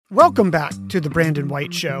Welcome back to The Brandon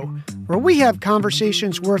White Show, where we have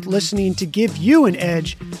conversations worth listening to give you an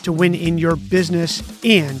edge to win in your business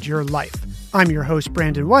and your life. I'm your host,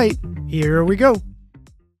 Brandon White. Here we go.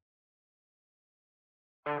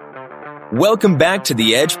 Welcome back to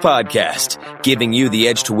The Edge Podcast, giving you the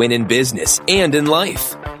edge to win in business and in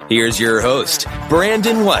life. Here's your host,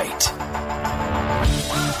 Brandon White.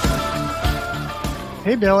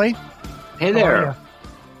 Hey, Billy. Hey there.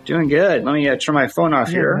 Doing good. Let me turn my phone off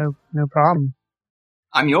here. No problem.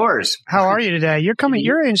 I'm yours. How are you today?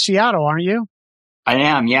 You're in Seattle, aren't you? I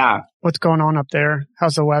am, yeah. What's going on up there?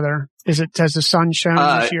 How's the weather? Has the sun shone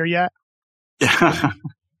this year yet?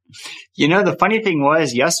 You know, the funny thing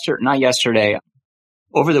was not yesterday,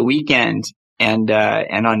 over the weekend and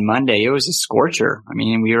on Monday, it was a scorcher. I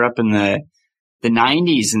mean, we were up in the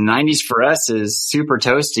 90s, and 90s for us is super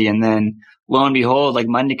toasty. And then lo and behold, like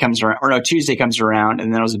Tuesday comes around,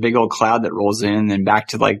 and then it was a big old cloud that rolls in, and then back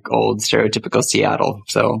to like old stereotypical Seattle.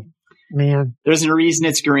 So, man, there's a reason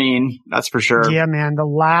it's green. That's for sure. Yeah, man. The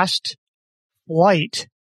last flight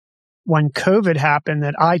when COVID happened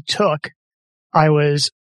that I took, I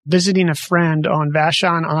was visiting a friend on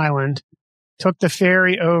Vashon Island, took the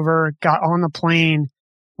ferry over, got on the plane,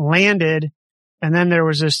 landed, and then there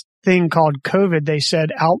was this thing called COVID. They said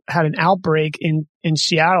had an outbreak in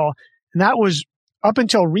Seattle. And that was up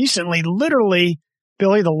until recently, literally,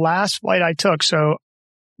 Billy, the last flight I took. So,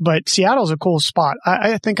 but Seattle's a cool spot.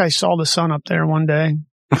 I think I saw the sun up there one day.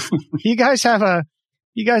 You guys have a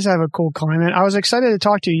cool climate. I was excited to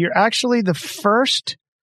talk to you. You're actually the first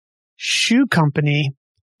shoe company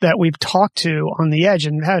that we've talked to on The Edge,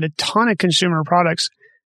 and had a ton of consumer products,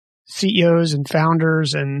 CEOs and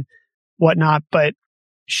founders and whatnot. But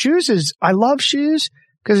I love shoes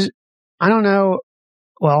because I don't know.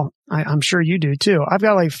 Well, I'm sure you do too. I've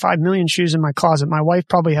got like 5 million shoes in my closet. My wife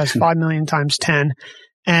probably has 5 million times 10.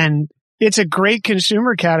 And it's a great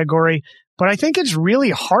consumer category, but I think it's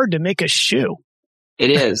really hard to make a shoe.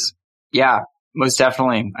 It is. Yeah, most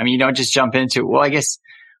definitely. I mean, you don't just jump into it. Well, I guess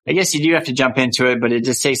you do have to jump into it, but it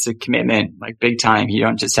just takes a commitment, like big time. You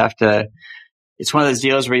don't just have to, it's one of those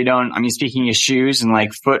deals where speaking of shoes and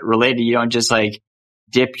like foot related, you don't just like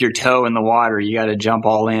dip your toe in the water. You got to jump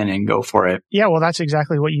all in and go for it. Yeah, well, that's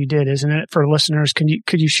exactly what you did, isn't it? For listeners, could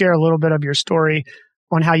you share a little bit of your story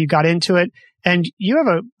on how you got into it? And you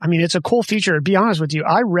have it's a cool feature. To be honest with you,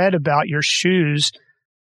 I read about your shoes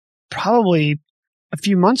probably a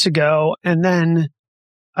few months ago, and then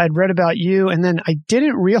I'd read about you, and then I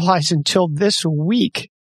didn't realize until this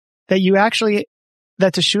week that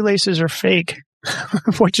the shoelaces are fake.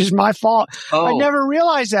 Which is my fault. Oh. I never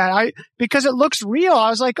realized that. Because it looks real. I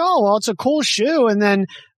was like, oh, well, it's a cool shoe. And then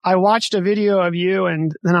I watched a video of you,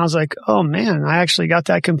 and then I was like, oh man, I actually got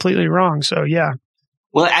that completely wrong. So yeah.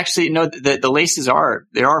 Well, actually, no, the laces are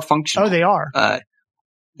functional. Oh, they are.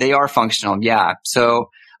 They are functional. Yeah. So,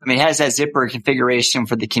 it has that zipper configuration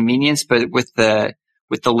for the convenience, but with the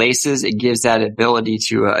laces, it gives that ability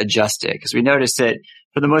to adjust it. Because we noticed that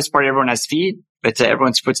for the most part, everyone has feet, but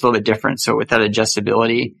everyone's foot's a little bit different. So with that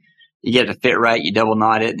adjustability, you get it to fit right, you double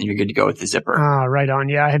knot it, and you're good to go with the zipper. Ah, right on.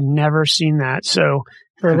 Yeah, I had never seen that. So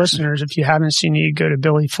for listeners, if you haven't seen it, you go to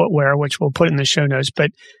Billy Footwear, which we'll put in the show notes,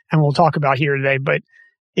 and we'll talk about here today. But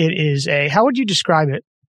it is how would you describe it?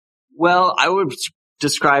 Well, I would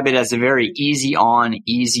describe it as a very easy on,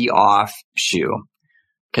 easy off shoe.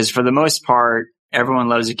 Because for the most part, everyone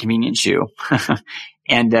loves a convenient shoe.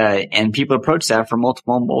 And people approach that for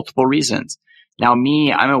multiple reasons. Now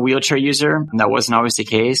me, I'm a wheelchair user, and that wasn't always the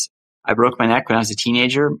case. I broke my neck when I was a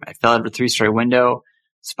teenager. I fell out of a 3-story window,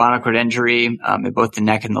 spinal cord injury, in both the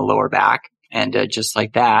neck and the lower back. And just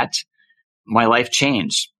like that, my life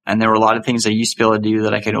changed. And there were a lot of things I used to be able to do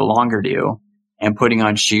that I could no longer do. And putting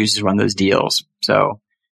on shoes is one of those deals. So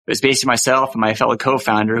it was basically myself and my fellow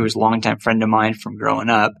co-founder, who was a longtime friend of mine from growing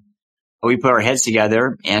up. We put our heads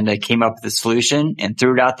together and came up with a solution and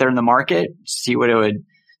threw it out there in the market, see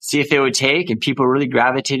if it would take, and people really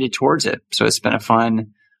gravitated towards it. So it's been a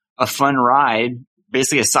fun ride,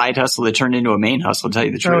 basically a side hustle that turned into a main hustle, to tell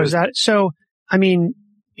you the truth. Oh, is that so? I'm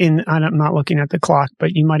not looking at the clock, but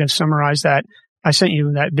you might have summarized that. I sent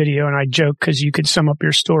you that video, and I joked because you could sum up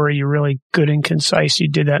your story. You're really good and concise. You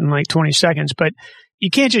did that in like 20 seconds, but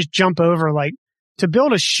you can't just jump over to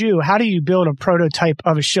build a shoe. How do you build a prototype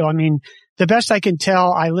of a shoe? The best I can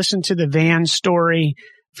tell, I listened to the Vans story,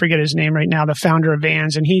 forget his name right now, the founder of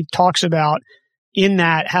Vans, and he talks about in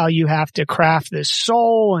that how you have to craft this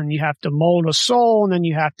sole, and you have to mold a sole, and then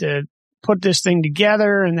you have to put this thing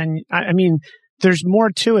together. And then, there's more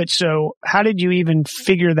to it. So how did you even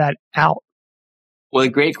figure that out? Well,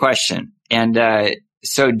 great question. And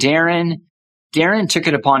so Darren Darren took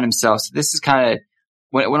it upon himself. So this is kind of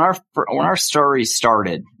when our story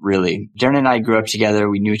started, really. Darren and I grew up together.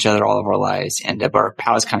 We knew each other all of our lives, and our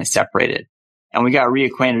paths kind of separated. And we got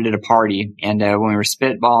reacquainted at a party. And when we were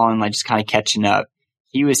spitballing, like just kind of catching up,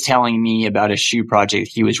 he was telling me about a shoe project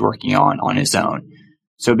he was working on his own.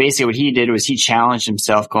 So basically what he did was he challenged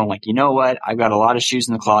himself, going like, you know what? I've got a lot of shoes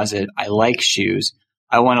in the closet. I like shoes.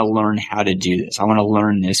 I want to learn how to do this. I want to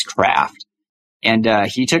learn this craft. And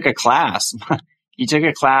he took a class. He took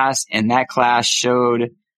a class, and that class showed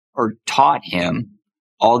or taught him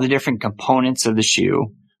all the different components of the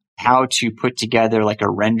shoe, how to put together like a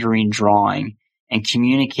rendering drawing and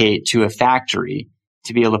communicate to a factory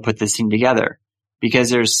to be able to put this thing together. Because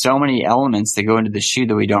there's so many elements that go into the shoe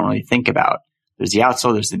that we don't really think about. There's the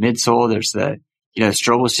outsole, there's the midsole, there's the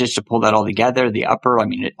Strobel stitch to pull that all together, the upper,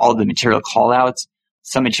 all the material callouts.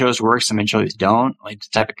 Some materials work, some materials don't, like the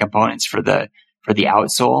type of components for the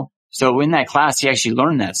outsole. So in that class, he actually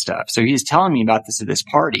learned that stuff. So he was telling me about this at this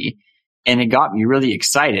party, and it got me really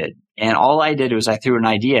excited. And all I did was I threw an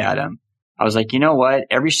idea at him. I was like, you know what?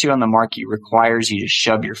 Every shoe on the market requires you to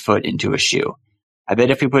shove your foot into a shoe. I bet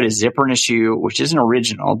if we put a zipper in a shoe, which isn't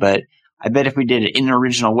original, but I bet if we did it in an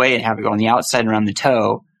original way and have it go on the outside and around the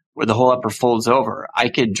toe where the whole upper folds over, I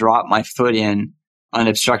could drop my foot in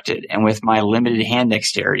unobstructed. And with my limited hand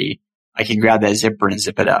dexterity, I could grab that zipper and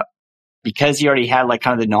zip it up. Because he already had like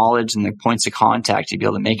kind of the knowledge and the points of contact to be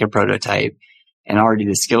able to make a prototype and already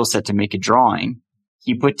the skill set to make a drawing,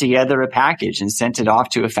 he put together a package and sent it off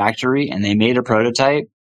to a factory, and they made a prototype.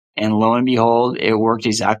 And lo and behold, it worked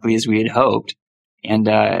exactly as we had hoped. And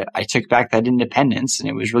I took back that independence, and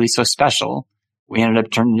it was really so special. We ended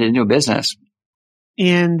up turning it into a business.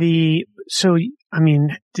 And did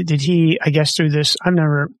he, I guess through this,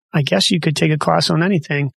 I guess you could take a class on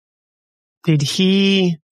anything. Did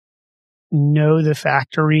he know the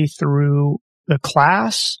factory through the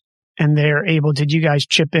class, and did you guys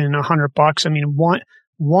chip in $100? I mean,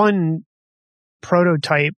 one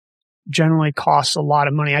prototype generally costs a lot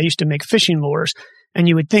of money. I used to make fishing lures, and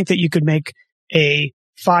you would think that you could make a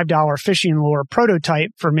 $5 fishing lure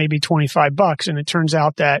prototype for maybe $25. And it turns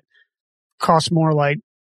out that costs more like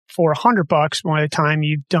 $400 by the time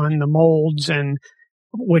you've done the molds, and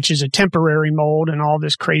which is a temporary mold and all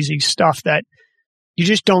this crazy stuff that you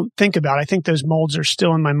just don't think about. I think those molds are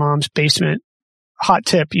still in my mom's basement. Hot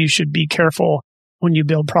tip, you should be careful when you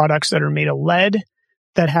build products that are made of lead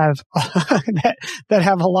that have that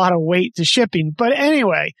have a lot of weight to shipping. But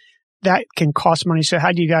anyway, that can cost money. So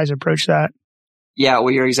how do you guys approach that? Yeah,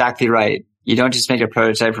 well, you're exactly right. You don't just make a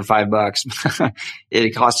prototype for $5.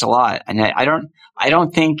 It costs a lot. And I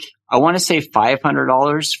don't think, I want to say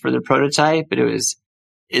 $500 for the prototype, but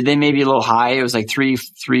they may be a little high. It was like $300,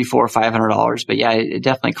 $400, $500. But yeah, it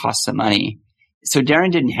definitely costs some money. So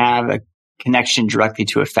Darren didn't have a connection directly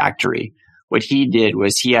to a factory. What he did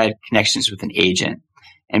was he had connections with an agent.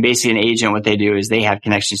 And basically an agent, what they do is they have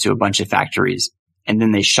connections to a bunch of factories, and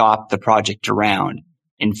then they shop the project around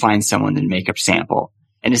and find someone to make a sample.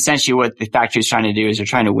 And essentially what the factory is trying to do is they're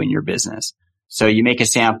trying to win your business. So you make a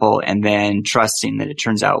sample, and then trusting that it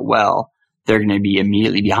turns out well, they're going to be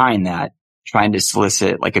immediately behind that, trying to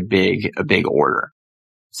solicit like a big order.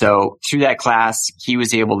 So through that class, he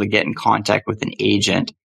was able to get in contact with an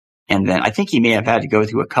agent. And then I think he may have had to go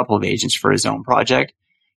through a couple of agents for his own project,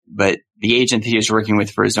 but the agent that he was working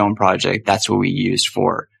with for his own project, that's what we used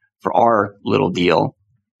for our little deal.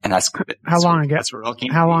 And how long ago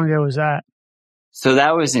was that? So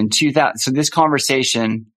that was in 2000. So this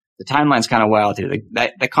conversation, the timeline's kind of wild here.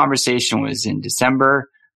 The conversation was in December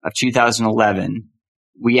of 2011.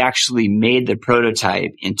 We actually made the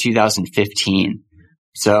prototype in 2015.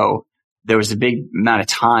 So there was a big amount of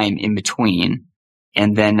time in between.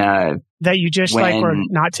 And then, that you just were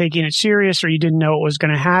not taking it serious, or you didn't know what was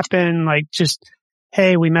going to happen. Like just,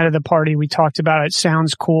 hey, we met at the party. We talked about it.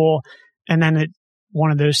 Sounds cool. And then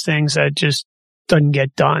one of those things that just doesn't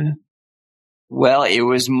get done. Well, it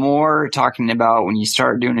was more talking about when you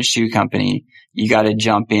start doing a shoe company, you got to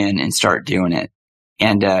jump in and start doing it.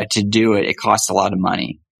 And to do it, it costs a lot of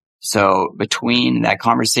money. So between that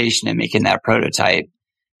conversation and making that prototype,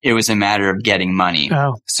 it was a matter of getting money.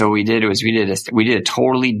 Oh. So we did a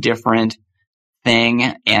totally different thing,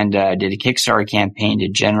 and did a Kickstarter campaign to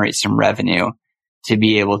generate some revenue to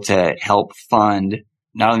be able to help fund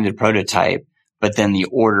not only the prototype, but then the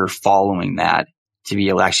order following that, to be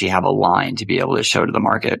able to actually have a line to be able to show to the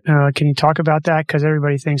market. Can you talk about that? Because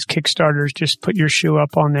everybody thinks Kickstarters just put your shoe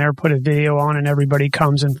up on there, put a video on, and everybody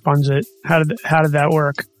comes and funds it. How did that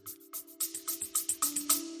work?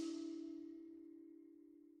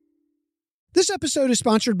 This episode is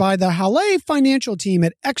sponsored by the Halle Financial Team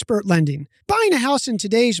at Expert Lending. Buying a house in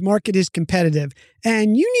today's market is competitive,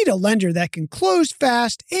 and you need a lender that can close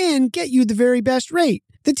fast and get you the very best rate.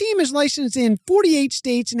 The team is licensed in 48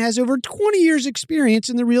 states and has over 20 years experience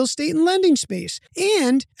in the real estate and lending space,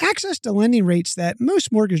 and access to lending rates that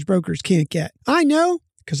most mortgage brokers can't get. I know,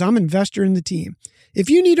 because I'm an investor in the team. If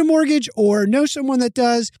you need a mortgage or know someone that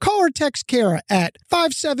does, call or text Kara at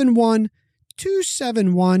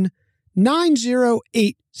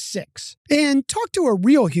 571-271-9086 and talk to a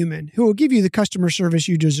real human who will give you the customer service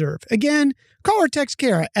you deserve. Again, call or text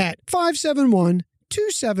Kara at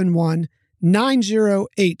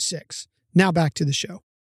 571-271-9086. Now back to the show.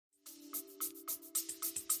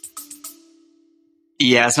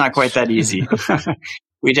 Yeah, it's not quite that easy.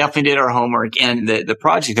 We definitely did our homework, and the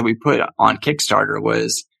project that we put on Kickstarter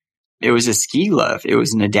was a ski glove. It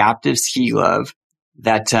was an adaptive ski glove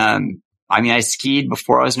that I skied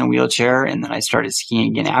before I was in a wheelchair, and then I started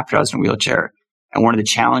skiing again after I was in a wheelchair. And one of the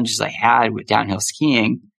challenges I had with downhill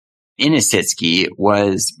skiing in a sit ski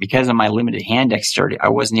was because of my limited hand dexterity, I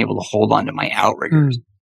wasn't able to hold on to my outriggers.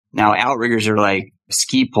 Now, outriggers are like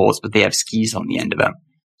ski poles, but they have skis on the end of them.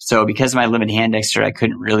 So because of my limited hand dexterity, I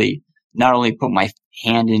couldn't really not only put my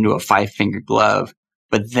hand into a 5-finger glove,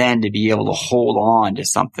 but then to be able to hold on to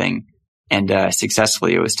something and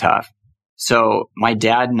successfully, it was tough. So my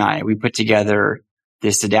dad and I, we put together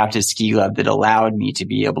this adaptive ski glove that allowed me to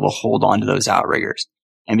be able to hold on to those outriggers.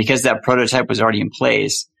 And because that prototype was already in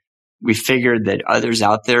place, we figured that others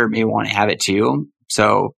out there may want to have it too.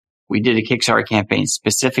 So we did a Kickstarter campaign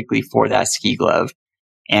specifically for that ski glove.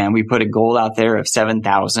 And we put a goal out there of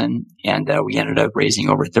 7,000, and we ended up raising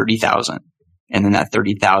over 30,000. And then that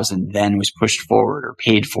 30,000 then was pushed forward or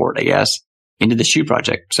paid for it, I guess, into the shoe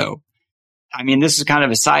project. So, this is kind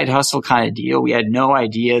of a side hustle kind of deal. We had no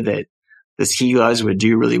idea that the ski gloves would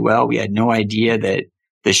do really well. We had no idea that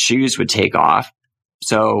the shoes would take off.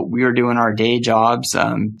 So we were doing our day jobs,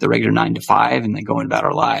 the regular 9 to 5, and then going about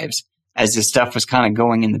our lives as this stuff was kind of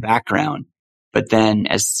going in the background. But then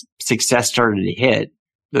as success started to hit,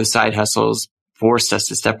 those side hustles forced us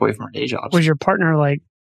to step away from our day jobs. Was your partner like,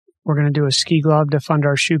 we're going to do a ski glove to fund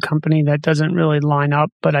our shoe company? That doesn't really line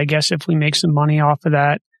up, but I guess if we make some money off of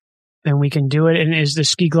that, then we can do it. And is the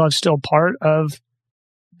ski glove still part of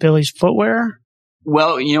Billy's footwear?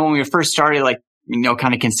 Well, when we first started,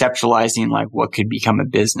 kind of conceptualizing what could become a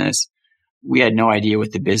business, we had no idea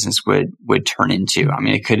what the business would turn into.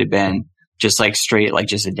 It could have been just straight,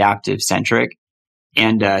 just adaptive centric.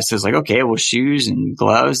 And so it's okay, well, shoes and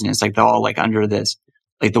gloves, and it's they're all under this,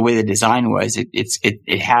 the way the design was,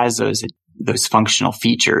 it has those functional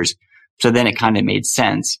features. So then it kind of made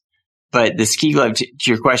sense. But the ski glove, to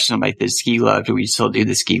your question, the ski glove, do we still do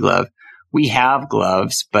the ski glove? We have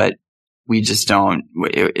gloves, but we just don't.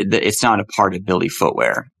 It's not a part of Billy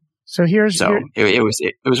footwear. So it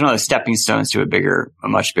was one of those stepping stones to a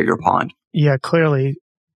much bigger pond. Yeah, clearly.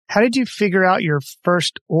 How did you figure out your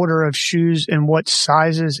first order of shoes and what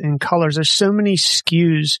sizes and colors? There's so many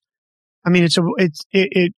SKUs.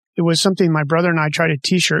 It was something my brother and I tried a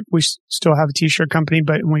t-shirt. We still have a t-shirt company,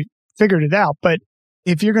 but we figured it out. But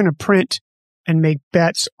if you're going to print and make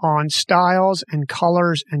bets on styles and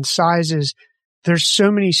colors and sizes, there's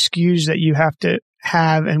so many SKUs that you have to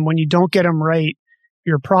have. And when you don't get them right,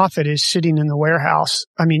 your profit is sitting in the warehouse.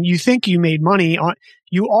 You think you made money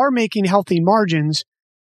you are making healthy margins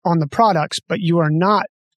on the products, but you are not,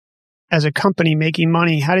 as a company, making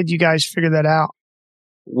money. How did you guys figure that out?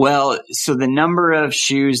 Well, so the number of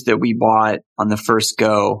shoes that we bought on the first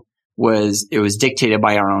go was dictated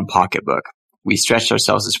by our own pocketbook. We stretched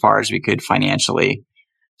ourselves as far as we could financially.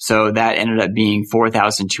 So that ended up being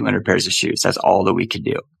 4,200 pairs of shoes. That's all that we could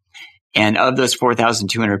do. And of those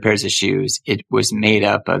 4,200 pairs of shoes, it was made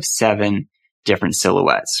up of 7 different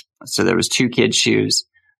silhouettes. So there was 2 kids' shoes,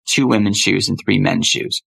 2 women's shoes, and 3 men's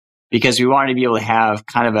shoes. Because we wanted to be able to have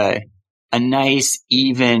kind of a nice,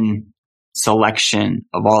 even selection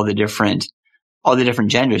of all the different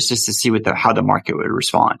genders, just to see how the market would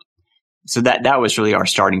respond. So that was really our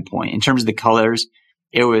starting point. In terms of the colors,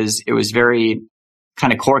 it was very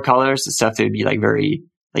kind of core colors, the stuff that would be very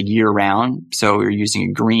year round. So we were using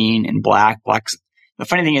a green and black. The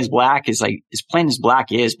funny thing is, black is as plain as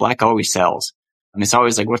black is, black always sells. It's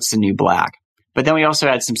always what's the new black? But then we also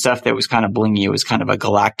had some stuff that was kind of blingy. It was kind of a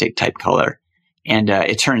galactic type color. And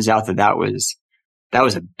it turns out that was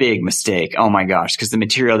a big mistake. Oh my gosh, because the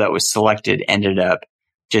material that was selected ended up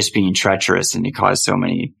just being treacherous, and it caused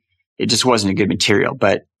it just wasn't a good material.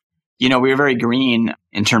 But, we were very green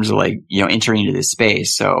in terms of entering into this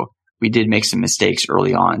space. So we did make some mistakes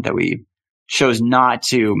early on that we chose not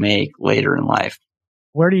to make later in life.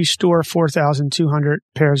 Where do you store 4,200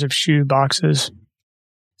 pairs of shoe boxes?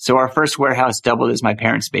 So our first warehouse doubled as my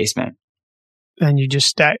parents' basement. And you just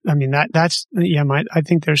stack. I mean, that's I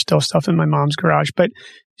think there's still stuff in my mom's garage, but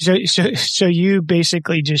so you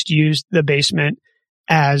basically just used the basement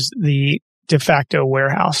as the de facto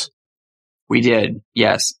warehouse. We did.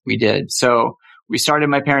 Yes, we did. So we started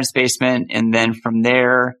my parents' basement, and then from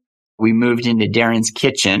there we moved into Darren's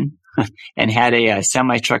kitchen and had a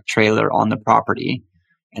semi-truck trailer on the property.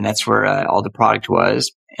 And that's where all the product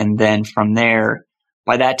was. And then from there,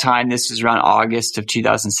 by that time, this was around August of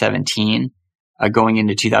 2017, going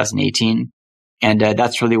into 2018. And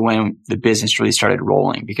that's really when the business really started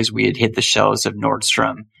rolling, because we had hit the shelves of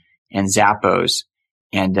Nordstrom and Zappos.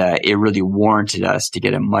 And it really warranted us to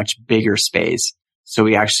get a much bigger space. So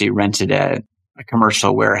we actually rented a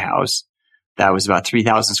commercial warehouse that was about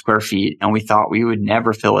 3,000 square feet. And we thought we would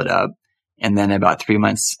never fill it up. And then about 3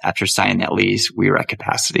 months after signing that lease, we were at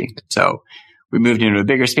capacity. So we moved into a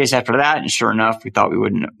bigger space after that. And sure enough, we thought we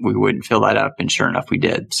wouldn't fill that up. And sure enough, we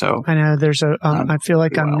did. So I know there's I feel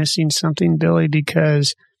like I'm missing something, Billy,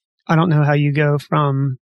 because I don't know how you go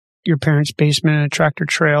from your parents' basement and a tractor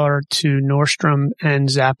trailer to Nordstrom and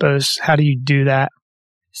Zappos. How do you do that?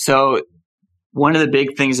 So one of the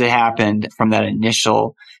big things that happened from that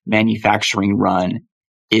initial manufacturing run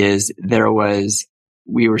is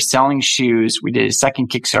we were selling shoes. We did a second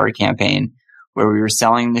Kickstarter campaign where we were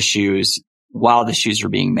selling the shoes while the shoes were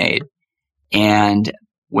being made. And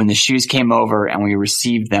when the shoes came over and we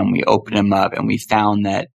received them, we opened them up and we found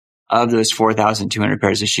that of those 4,200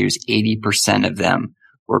 pairs of shoes, 80% of them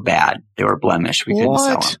were bad. They were blemished. We couldn't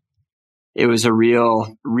sell them. It was a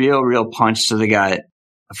real punch to the gut,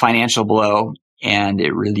 a financial blow. And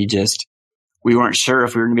it really we weren't sure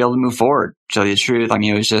if we were going to be able to move forward. To tell you the truth, I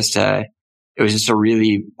mean, it was just a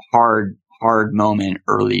really hard moment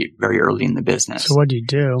very early in the business. So what do you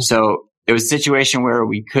do? So it was a situation where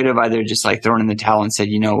we could have either just like thrown in the towel and said,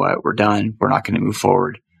 you know what, we're done. We're not going to move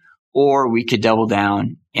forward. Or we could double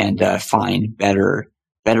down and find better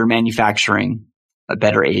manufacturing, a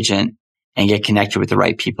better agent, and get connected with the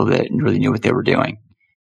right people that really knew what they were doing.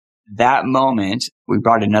 That moment, we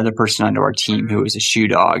brought another person onto our team who was a shoe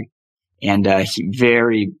dog, and he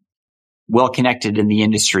very well connected in the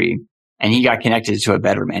industry. And he got connected to a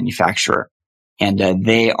better manufacturer, and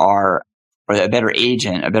they are, or a better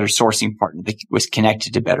agent, a better sourcing partner that was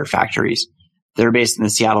connected to better factories. They're based in the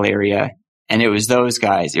Seattle area. And it was those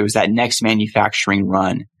guys, it was that next manufacturing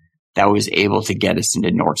run that was able to get us into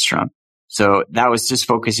Nordstrom. So that was just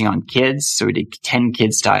focusing on kids. So we did 10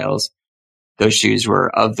 kid styles. Those shoes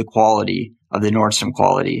were of the quality, of the Nordstrom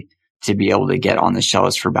quality, to be able to get on the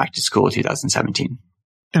shelves for back to school 2017.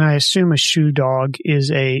 And I assume a shoe dog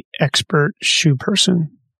is a expert shoe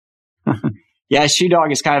person. Yeah, shoe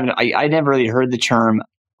dog is kind of, I never really heard the term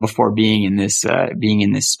before being in this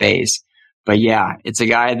space. But yeah, it's a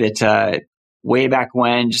guy that, way back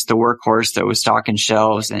when, just the workhorse that was stocking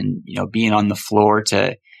shelves and, being on the floor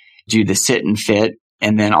to do the sit and fit.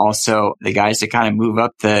 And then also the guys that kind of move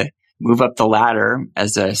up the ladder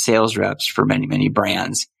as sales reps for many, many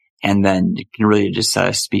brands. And then you can really just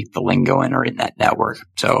speak the lingo and are in that network.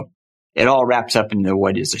 So it all wraps up into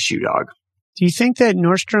what is a shoe dog. Do you think that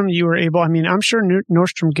Nordstrom, you were able, I mean, I'm sure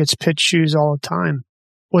Nordstrom gets pitched shoes all the time.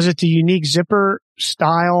 Was it the unique zipper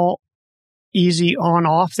style, easy on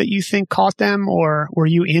off that you think caught them, or were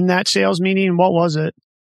you in that sales meeting? What was it?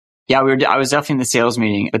 Yeah, I was definitely in the sales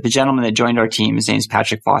meeting, but the gentleman that joined our team, his name's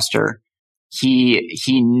Patrick Foster.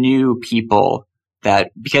 He knew people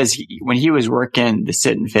because when he was working the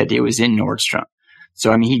sit and fit, it was in Nordstrom.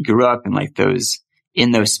 So, I mean, he grew up in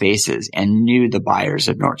in those spaces and knew the buyers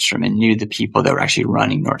of Nordstrom and knew the people that were actually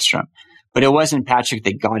running Nordstrom. But it wasn't Patrick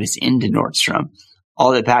that got us into Nordstrom.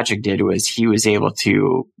 All that Patrick did was he was able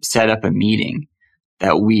to set up a meeting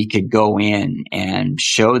that we could go in and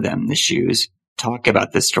show them the shoes, talk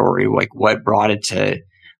about the story, like what brought it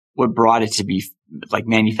to be like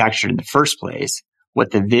manufactured in the first place,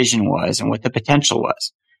 what the vision was and what the potential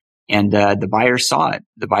was. And the buyer saw it.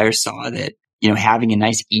 The buyer saw that, having a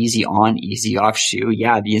nice easy on, easy off shoe.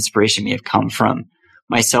 Yeah, the inspiration may have come from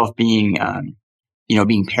myself being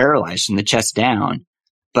paralyzed from the chest down.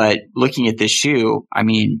 But looking at this shoe, I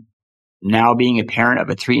mean, now being a parent of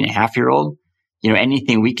a 3.5-year-old,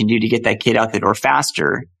 anything we can do to get that kid out the door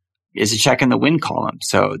faster is a check in the win column.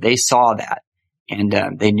 So they saw that and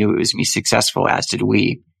they knew it was going to be successful, as did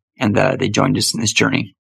we. And they joined us in this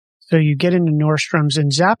journey. So you get into Nordstrom's,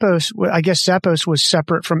 and Zappos, I guess Zappos was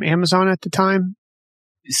separate from Amazon at the time?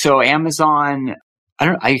 So Amazon,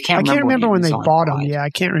 I can't remember when they bought them. Yeah, I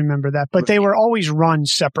can't remember that. But they were always run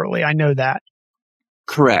separately. I know that.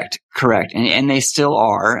 Correct. And they still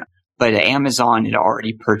are, but Amazon had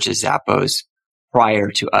already purchased Zappos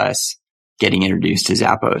prior to us getting introduced to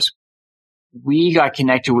Zappos. We got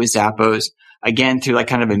connected with Zappos again through like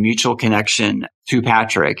kind of a mutual connection through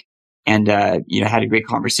Patrick, and had a great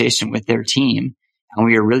conversation with their team. And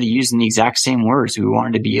we were really using the exact same words. We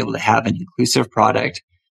wanted to be able to have an inclusive product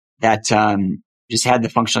that just had the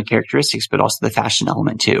functional characteristics, but also the fashion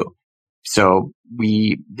element too. So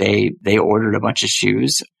they ordered a bunch of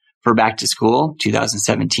shoes for back to school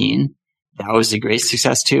 2017. That was a great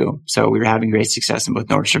success too. So we were having great success in both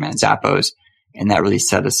Nordstrom and Zappos, and that really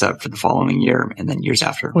set us up for the following year and then years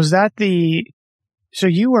after. Was that so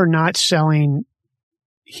you were not selling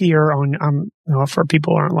here on, for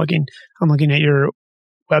people who aren't looking, I'm looking at your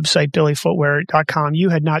website, billyfootwear.com. You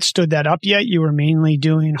had not stood that up yet. You were mainly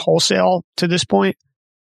doing wholesale to this point.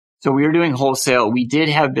 So we were doing wholesale. We did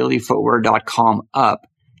have billyfootwear.com up.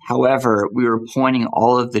 However, we were pointing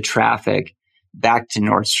all of the traffic back to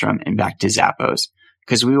Nordstrom and back to Zappos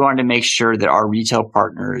because we wanted to make sure that our retail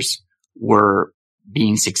partners were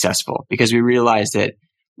being successful, because we realized that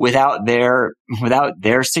without their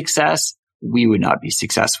success, we would not be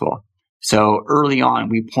successful. So early on,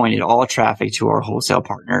 we pointed all traffic to our wholesale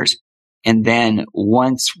partners. And then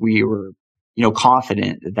once we were,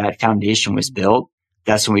 confident that foundation was built,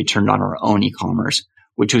 that's when we turned on our own e-commerce,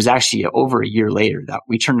 which was actually over a year later that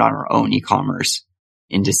we turned on our own e-commerce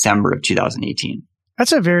in December of 2018.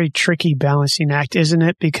 That's a very tricky balancing act, isn't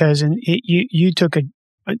it? Because the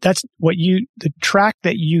track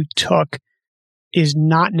that you took is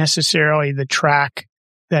not necessarily the track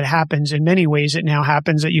that happens. In many ways, it now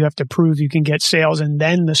happens that you have to prove you can get sales, and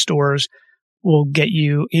then the stores will get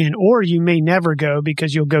you in, or you may never go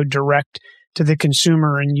because you'll go direct to the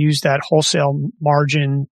consumer and use that wholesale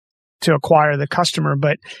margin to acquire the customer.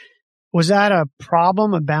 But was that a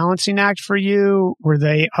problem, a balancing act for you? Were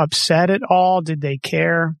they upset at all? Did they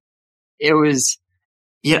care? It was,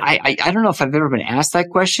 I don't know if I've ever been asked that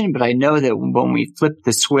question, but I know that when we flipped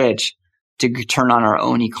the switch to turn on our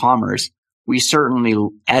own e-commerce, we certainly,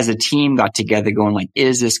 as a team, got together going like,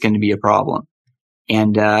 is this going to be a problem?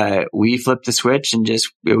 And we flipped the switch and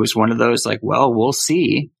it was one of those like, well, we'll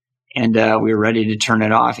see. And we were ready to turn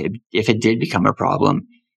it off if it did become a problem.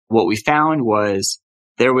 What we found was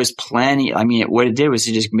there was plenty. I mean, what it did was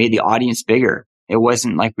it just made the audience bigger. It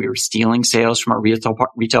wasn't like we were stealing sales from our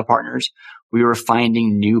retail partners. We were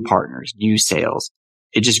finding new partners, new sales.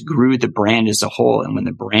 It just grew the brand as a whole. And when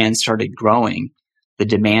the brand started growing, the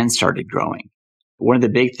demand started growing. One of the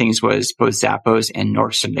big things was both Zappos and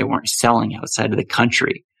Nordstrom, they weren't selling outside of the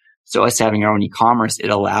country. So us having our own e-commerce, it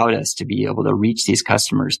allowed us to be able to reach these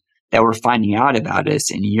customers that were finding out about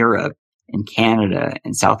us in Europe, in Canada,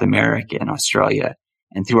 in South America, and Australia.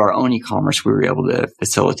 And through our own e-commerce, we were able to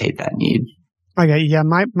facilitate that need. Okay. Yeah.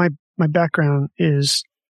 My background is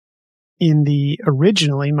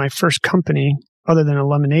originally my first company, other than a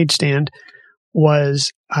lemonade stand,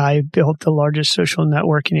 was I built the largest social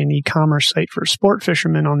networking and e-commerce site for sport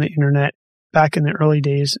fishermen on the internet back in the early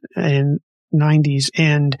days and 90s.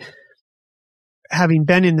 And having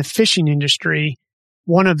been in the fishing industry,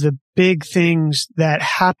 one of the big things that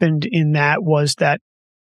happened in that was that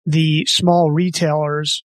the small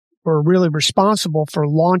retailers were really responsible for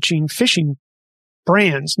launching fishing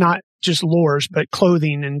brands, not just lures, but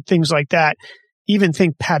clothing and things like that. Even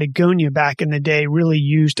think Patagonia back in the day really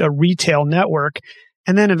used a retail network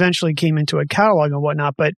and then eventually came into a catalog and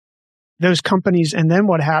whatnot. But those companies, and then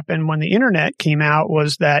what happened when the internet came out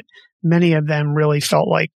was that many of them really felt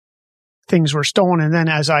like things were stolen. And then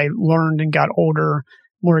as I learned and got older,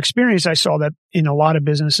 more experienced, I saw that in a lot of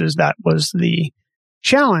businesses, that was the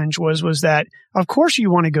challenge was that, of course,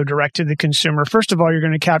 you want to go direct to the consumer. First of all, you're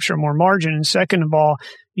going to capture more margin. And second of all,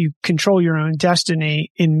 you control your own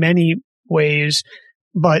destiny in many ways,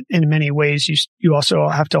 but in many ways, you also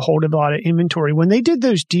have to hold a lot of inventory. When they did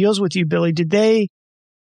those deals with you, Billy, did they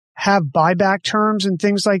have buyback terms and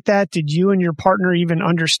things like that? Did you and your partner even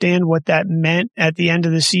understand what that meant at the end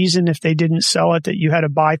of the season if they didn't sell it, that you had to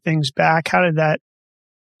buy things back? How did that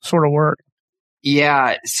sort of work?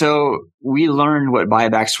 Yeah, so we learned what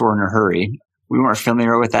buybacks were in a hurry. We weren't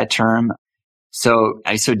familiar with that term. So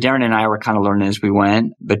Darren and I were kind of learning as we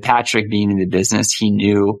went, but Patrick, being in the business, he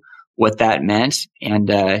knew what that meant. And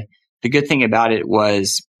the good thing about it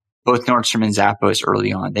was both Nordstrom and Zappos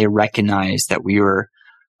early on, they recognized that we were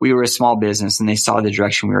a small business and they saw the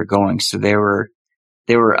direction we were going. So they were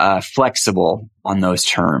flexible on those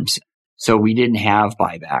terms. So we didn't have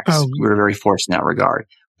buybacks. Oh. We were very fortunate in that regard.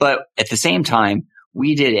 But at the same time,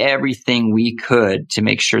 we did everything we could to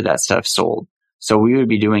make sure that stuff sold. So we would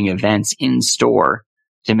be doing events in store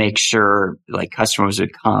to make sure like customers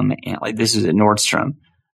would come, and like this is at Nordstrom,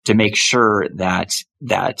 to make sure that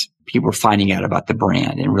people were finding out about the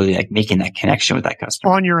brand and really like making that connection with that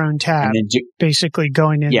customer. On your own tab, and then basically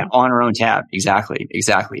going in. Yeah, on our own tab. Exactly.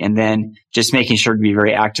 And then just making sure to be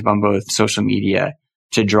very active on both social media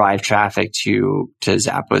to drive traffic to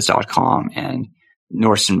Zappos.com and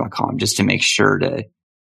Nordstrom.com, just to make sure to,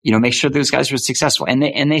 make sure those guys were successful. And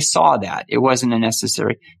they saw that. It wasn't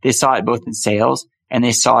unnecessary. They saw it both in sales and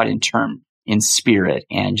they saw it in spirit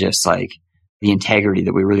and just like the integrity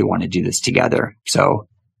that we really want to do this together. So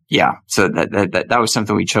yeah, so that was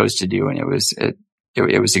something we chose to do, and it was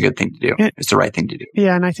a good thing to do. It's the right thing to do.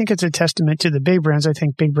 Yeah, and I think it's a testament to the big brands. I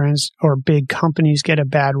think big brands or big companies get a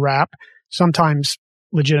bad rap, sometimes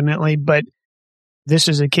legitimately, but this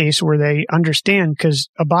is a case where they understand, because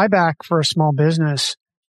a buyback for a small business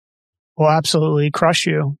will absolutely crush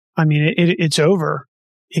you. I mean, it's over.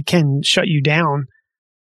 It can shut you down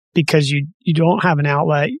because you don't have an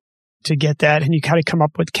outlet to get that, and you got to come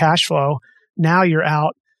up with cash flow. Now you're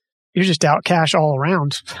just out cash all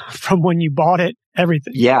around from when you bought it,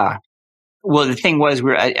 everything. Yeah. Well, the thing was,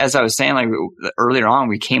 as I was saying, like earlier on,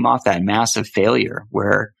 we came off that massive failure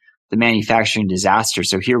where the manufacturing disaster.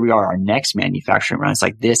 So here we are, our next manufacturing run. It's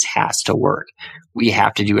like, this has to work. We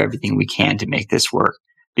have to do everything we can to make this work,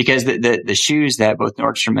 because the shoes that both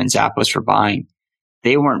Nordstrom and Zappos were buying,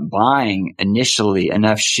 they weren't buying initially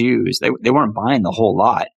enough shoes. They weren't buying the whole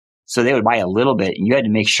lot. So they would buy a little bit, and you had to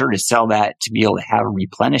make sure to sell that to be able to have a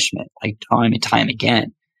replenishment like time and time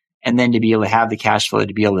again. And then to be able to have the cash flow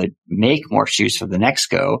to be able to make more shoes for the next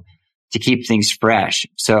go, to keep things fresh.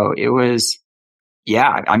 So it was,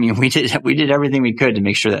 yeah, I mean, we did everything we could to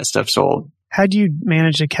make sure that stuff sold. How do you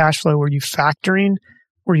manage the cash flow? Were you factoring?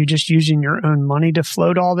 Were you just using your own money to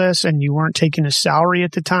float all this, and you weren't taking a salary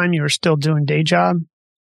at the time? You were still doing day job?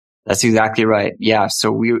 That's exactly right. Yeah.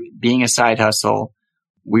 So being a side hustle,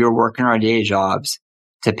 we were working our day jobs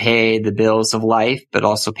to pay the bills of life, but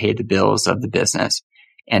also pay the bills of the business,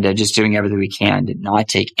 and just doing everything we can to not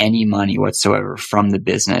take any money whatsoever from the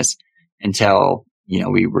business until,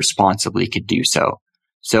 we responsibly could do so.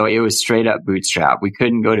 So it was straight up bootstrap. We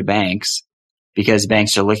couldn't go to banks because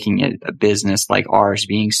banks are looking at a business like ours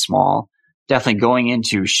being small, definitely going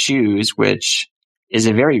into shoes, which is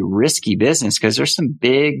a very risky business because there's some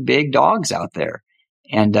big, big dogs out there.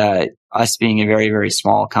 And, us being a very, very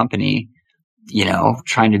small company,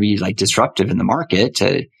 trying to be like disruptive in the market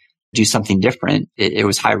to do something different, it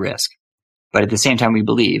was high risk. But at the same time, we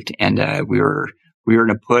believed, and we were going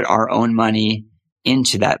to put our own money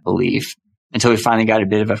into that belief until we finally got a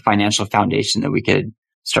bit of a financial foundation that we could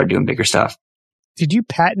start doing bigger stuff. Did you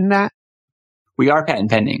patent that? We are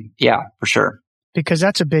patent pending. Yeah, for sure. Because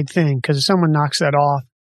that's a big thing. Because if someone knocks that off,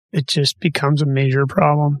 it just becomes a major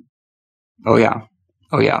problem. Oh yeah.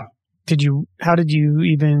 How did you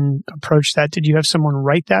even approach that? Did you have someone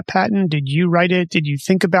write that patent? Did you write it? Did you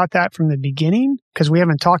think about that from the beginning? Because we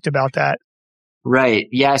haven't talked about that. Right.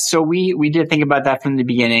 Yeah. So we did think about that from the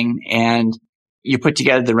beginning, and you put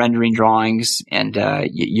together the rendering drawings, and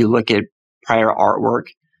you look at prior artwork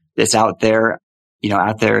that's out there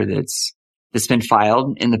that's been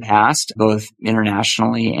filed in the past, both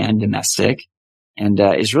internationally and domestic. And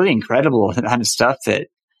it's really incredible the amount of stuff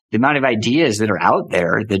the amount of ideas that are out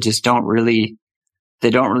there that just don't really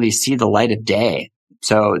see the light of day.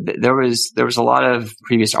 So there was a lot of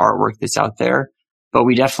previous artwork that's out there, but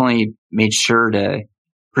we definitely made sure to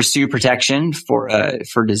pursue protection for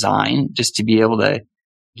design, just to be able to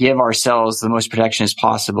give ourselves the most protection as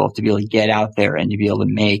possible, to be able to get out there and to be able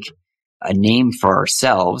to make a name for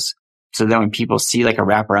ourselves. So that when people see like a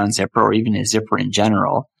wraparound zipper or even a zipper in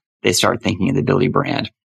general, they start thinking of the Billy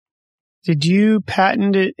brand. Did you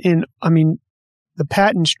patent it the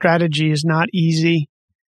patent strategy is not easy.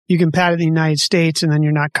 You can patent in the United States and then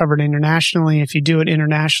you're not covered internationally. If you do it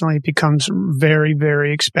internationally, it becomes very,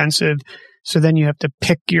 very expensive. So then you have to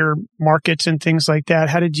pick your markets and things like that.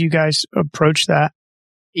 How did you guys approach that?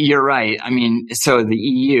 You're right. So the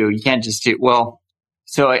EU, you can't just do,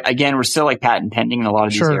 so again, we're still like patent pending in a lot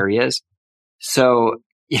of these areas. So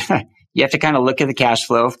yeah, you have to kind of look at the cash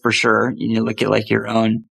flow for sure. You need to look at like your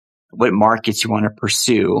own, what markets you want to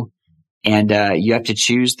pursue, and you have to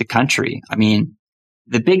choose the country.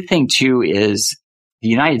 The big thing too is the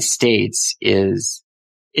United States is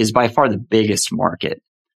by far the biggest market.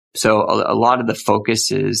 So a lot of the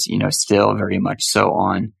focus is, still very much so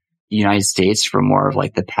on the United States for more of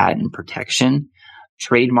like the patent protection.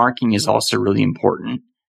 Trademarking is also really important.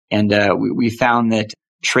 And we found that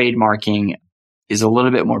trademarking is a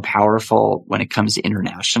little bit more powerful when it comes to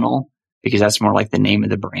international, because that's more like the name of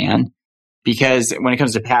the brand. Because when it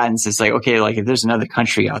comes to patents, it's like, okay, like if there's another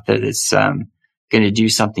country out there that's going to do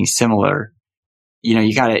something similar,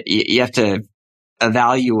 you have to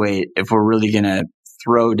evaluate if we're really going to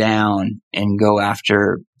throw down and go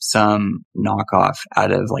after some knockoff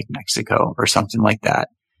out of like Mexico or something like that.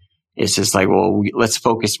 It's just like, well, let's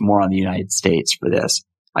focus more on the United States for this.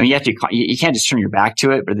 I mean, you can't just turn your back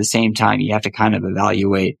to it, but at the same time, you have to kind of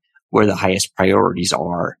evaluate where the highest priorities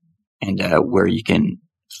are and where you can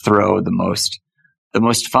throw the most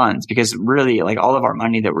funds, because really, like, all of our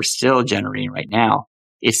money that we're still generating right now,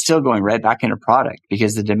 it's still going right back into product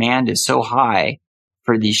because the demand is so high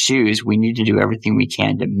for these shoes. We need to do everything we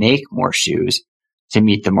can to make more shoes to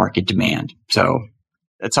meet the market demand. So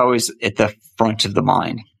that's always at the front of the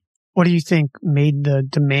mind. What do you think made the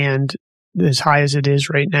demand as high as it is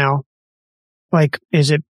right now? Like,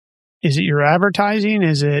 is it your advertising?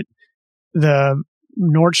 Is it the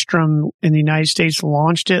Nordstrom in the United States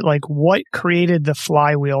launched it? Like, what created the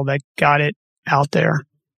flywheel that got it out there?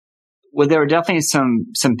 Well, there were definitely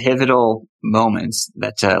some pivotal moments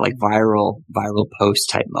that like viral post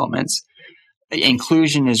type moments.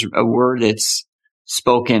 Inclusion is a word that's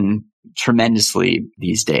spoken tremendously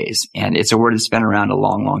these days, and it's a word that's been around a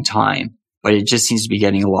long, long time, but it just seems to be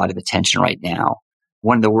getting a lot of attention right now.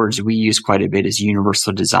 One of the words we use quite a bit is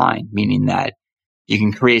universal design, meaning that you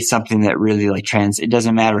can create something that really like it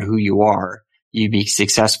doesn't matter who you are, you'd be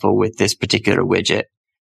successful with this particular widget.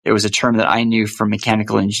 It was a term that I knew from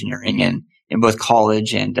mechanical engineering and in both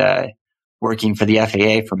college and working for the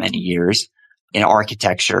FAA for many years in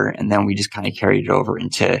architecture. And then we just kind of carried it over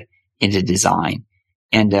into design.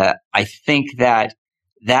 And I think that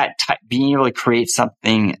being able to create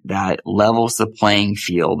something that levels the playing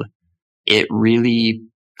field, it really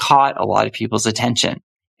caught a lot of people's attention.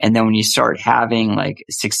 And then when you start having like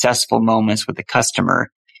successful moments with the customer,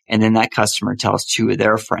 and then that customer tells two of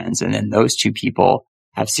their friends, and then those two people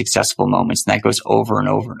have successful moments, and that goes over and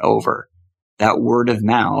over and over. That word of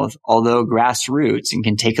mouth, although grassroots and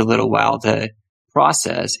can take a little while to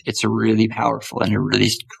process, it's really powerful and it really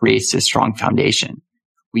creates a strong foundation.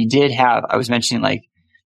 We did have, I was mentioning like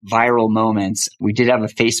viral moments. We did have a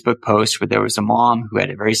Facebook post where there was a mom who had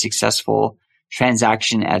a very successful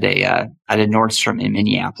transaction at a Nordstrom in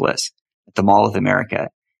Minneapolis at the Mall of America.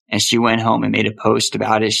 And she went home and made a post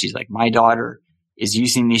about it. She's like, my daughter is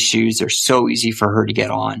using these shoes. They're so easy for her to get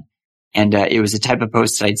on. And it was the type of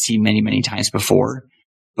post that I'd seen many, many times before.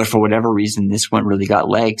 But for whatever reason, this one really got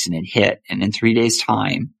legs and it hit. And in 3 days'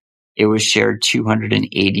 time, it was shared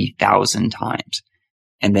 280,000 times.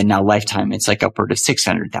 And then now lifetime, it's like upward of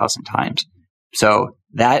 600,000 times. So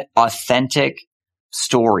that authentic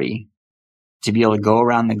story, to be able to go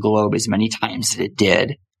around the globe as many times as it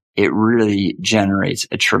did, it really generates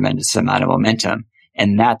a tremendous amount of momentum.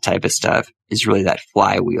 And that type of stuff is really that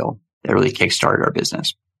flywheel that really kickstarted our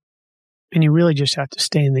business. And you really just have to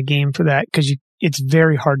stay in the game for that because it's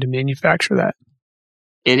very hard to manufacture that.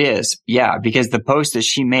 It is. Yeah. Because the post that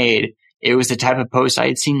she made, it was the type of post I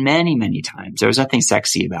had seen many, many times. There was nothing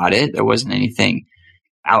sexy about it. There wasn't anything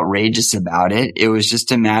outrageous about it. It was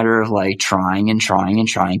just a matter of like trying,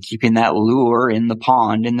 keeping that lure in the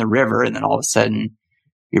pond, in the river. And then all of a sudden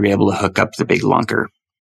you're able to hook up the big lunker.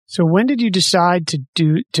 So when did you decide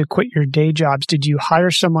to quit your day jobs? Did you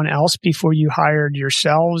hire someone else before you hired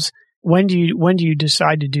yourselves? When do you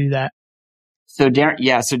decide to do that? So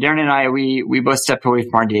Darren and I, we both stepped away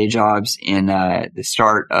from our day jobs in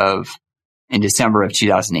December of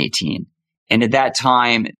 2018. And at that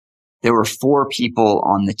time, there were 4 people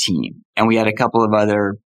on the team, and we had a couple of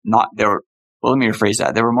other let me rephrase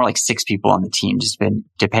that. There were more like 6 people on the team,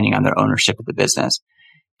 depending on their ownership of the business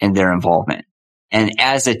and their involvement. And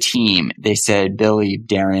as a team, they said, Billy,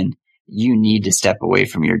 Darren, you need to step away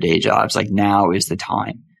from your day jobs. Like, now is the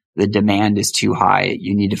time. The demand is too high.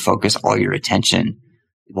 You need to focus all your attention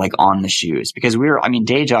like on the shoes, because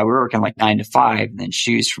day job, we were working like 9 to 5 and then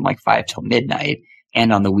shoes from like 5 till midnight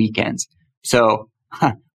and on the weekends. So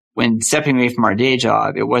when stepping away from our day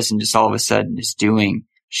job, it wasn't just all of a sudden just doing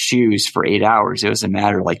shoes for 8 hours. It was a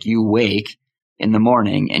matter of like you wake in the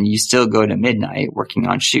morning and you still go to midnight working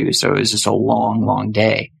on shoes. So it was just a long, long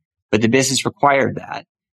day, but the business required that.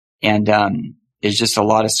 And it's just a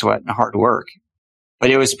lot of sweat and hard work. But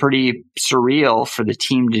it was pretty surreal for the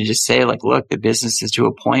team to just say, like, look, the business is to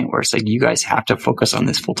a point where it's like, you guys have to focus on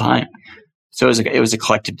this full time. So it was a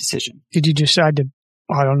collective decision. Did you decide to,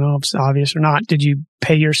 I don't know if it's obvious or not, did you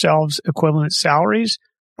pay yourselves equivalent salaries,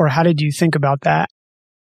 or how did you think about that?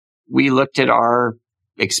 We looked at our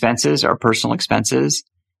expenses, our personal expenses,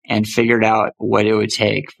 and figured out what it would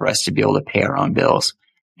take for us to be able to pay our own bills.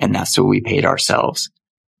 And that's what we paid ourselves.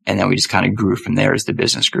 And then we just kind of grew from there as the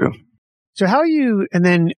business grew. So how are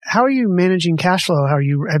you managing cash flow? Have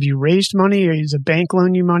you raised money, or is the bank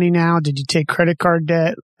loan you money now? Did you take credit card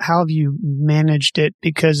debt? How have you managed it?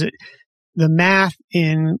 Because the math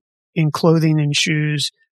in clothing and shoes,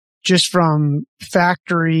 just from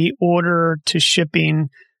factory order to shipping,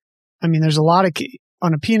 I mean, there's a lot of,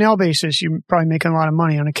 on a P&L basis, you're probably making a lot of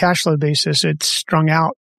money. On a cash flow basis, it's strung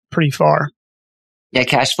out pretty far. Yeah,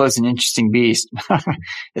 cash flow is an interesting beast,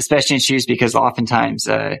 especially in shoes, because oftentimes,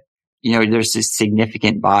 there's this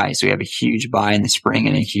significant buy. So we have a huge buy in the spring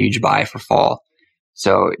and a huge buy for fall.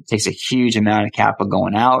 So it takes a huge amount of capital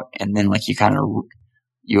going out, and then like you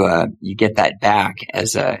get that back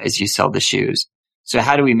as you sell the shoes. So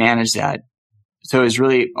how do we manage that? So it was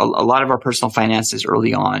really a lot of our personal finances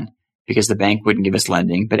early on, because the bank wouldn't give us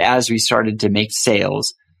lending. But as we started to make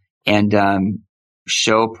sales and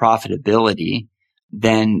show profitability,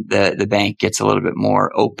 then the bank gets a little bit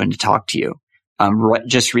more open to talk to you.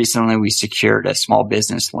 Just recently, we secured a small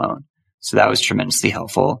business loan. So that was tremendously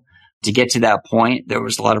helpful. To get to that point, there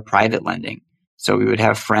was a lot of private lending. So we would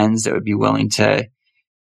have friends that would be willing to,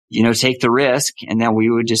 take the risk, and then we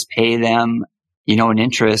would just pay them, an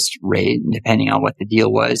interest rate. And depending on what the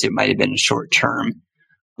deal was, it might have been a short term,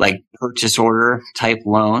 like purchase order type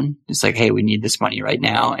loan. It's like, hey, we need this money right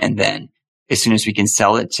now. And then as soon as we can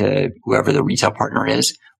sell it to whoever the retail partner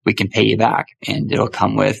is, we can pay you back, and it'll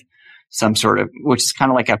come with some sort of, which is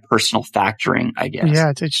kind of like a personal factoring, I guess.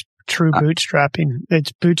 Yeah, it's true bootstrapping.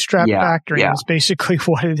 It's bootstrap factoring is basically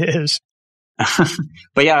what it is.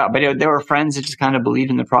 But there were friends that just kind of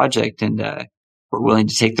believed in the project and were willing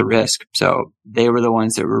to take the risk. So they were the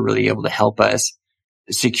ones that were really able to help us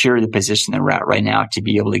secure the position that we're at right now, to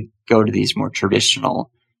be able to go to these more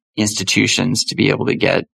traditional institutions to be able to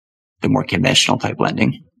get the more conventional type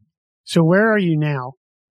lending. So where are you now?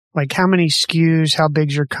 Like, how many SKUs? How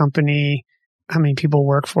big's your company? How many people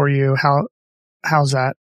work for you? How's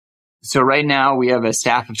that? So right now we have a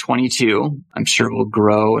staff of 22. I'm sure we'll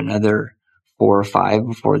grow another 4 or 5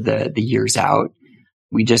 before the year's out.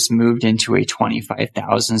 We just moved into a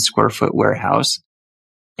 25,000 square foot warehouse.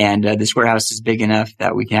 And this warehouse is big enough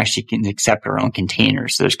that we can accept our own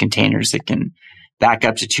containers. So there's containers that can back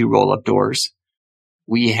up to 2 roll-up doors.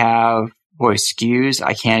 We have, SKUs,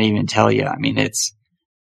 I can't even tell you. I mean, it's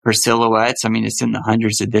for silhouettes. I mean, it's in the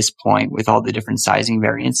hundreds at this point. With all the different sizing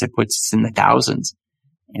variants, it puts us in the thousands.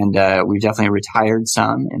 And we've definitely retired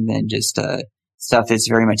some, and then just stuff that's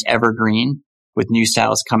very much evergreen with new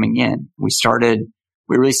styles coming in. We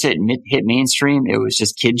really hit mainstream. It was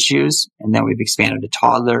just kids shoes. And then we've expanded to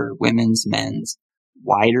toddler, women's, men's,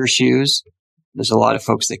 wider shoes. There's a lot of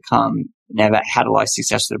folks that come and have had a lot of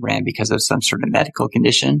success with the brand because of some sort of medical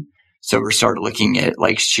condition. So we're starting looking at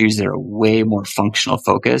like shoes that are way more functional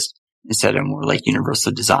focused instead of more like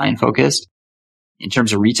universal design focused. In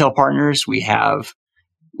terms of retail partners, we have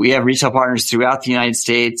retail partners throughout the United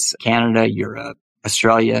States, Canada, Europe,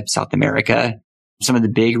 Australia, South America. Some of the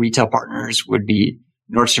big retail partners would be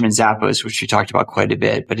Nordstrom and Zappos, which we talked about quite a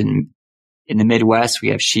bit. But in the Midwest, we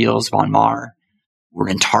have Scheels, Von Maur. We're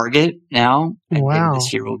in Target now. And wow.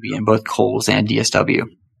 This year we'll be in both Kohl's and DSW.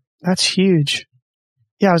 That's huge.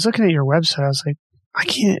 Yeah, I was looking at your website. I was like,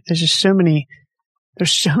 there's just so many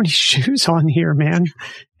shoes on here, man.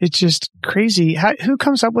 It's just crazy. Who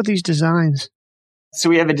comes up with these designs? So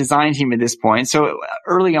we have a design team at this point. So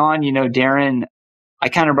early on, Darren, I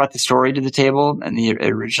kind of brought the story to the table and the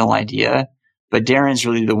original idea, but Darren's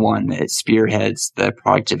really the one that spearheads the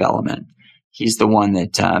product development. He's the one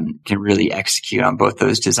that can really execute on both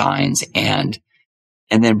those designs and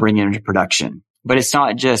then bring it into production. But it's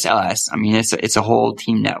not just us. I mean, it's a whole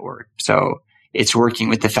team network. So it's working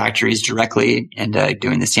with the factories directly and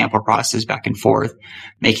doing the sample process back and forth,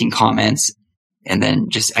 making comments, and then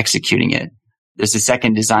just executing it. There's a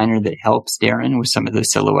second designer that helps Darren with some of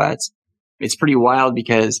those silhouettes. It's pretty wild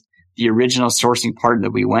because the original sourcing partner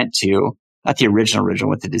that we went to, not the original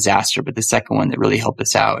with the disaster, but the second one that really helped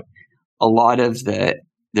us out.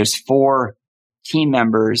 There's 4 team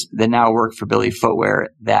members that now work for Billy Footwear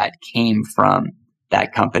that came from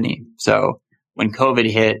that company. So when COVID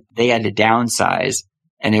hit, they had to downsize,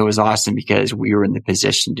 and it was awesome because we were in the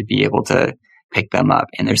position to be able to pick them up,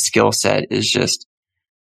 and their skill set is just,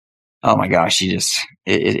 oh my gosh,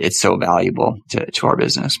 it's so valuable to our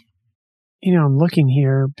business. I'm looking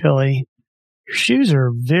here, Billy. Your shoes are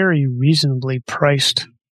very reasonably priced.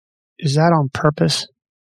 Is that on purpose?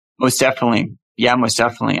 Most definitely. Yeah, most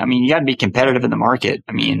definitely. I mean, you got to be competitive in the market.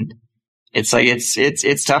 I mean, it's like,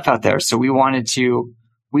 it's tough out there. So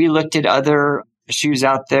we looked at other shoes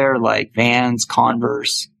out there like Vans,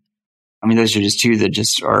 Converse. I mean, those are just 2 that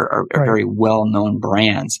just are right. Very well-known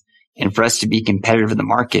brands. And for us to be competitive in the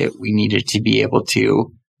market, we needed to be able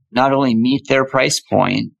to not only meet their price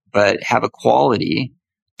point, but have a quality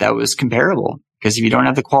that was comparable. Because if you don't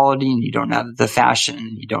have the quality and you don't have the fashion,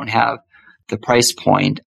 and you don't have the price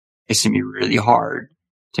point, it's going to be really hard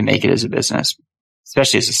to make it as a business,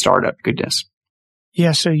 especially as a startup. Goodness.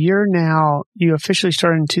 Yeah. So you officially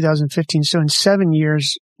started in 2015. So in 7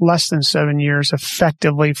 years, less than 7 years,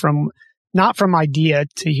 effectively not from idea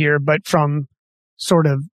to here, but from sort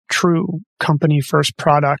of true company first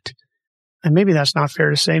product. And maybe that's not fair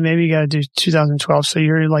to say. Maybe you got to do 2012. So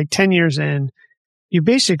you're like 10 years in. You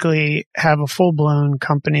basically have a full-blown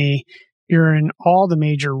company. You're in all the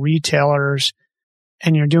major retailers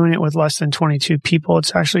and you're doing it with less than 22 people.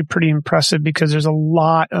 It's actually pretty impressive because there's a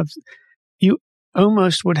lot of, you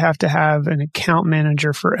almost would have to have an account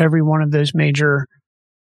manager for every one of those major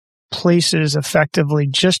places, effectively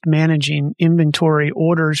just managing inventory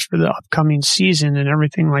orders for the upcoming season and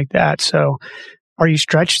everything like that. So are you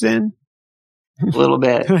stretched then? A little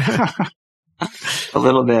bit. A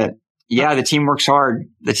little bit. Yeah, the team works hard.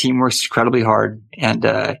 The team works incredibly hard. And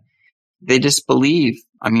they just believe.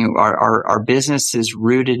 I mean, our business is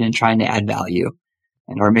rooted in trying to add value.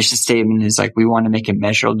 And our mission statement is like, we want to make a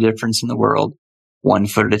measurable difference in the world, 1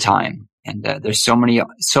 foot at a time. And there's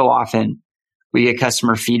so often we get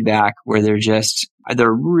customer feedback where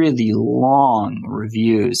they're really long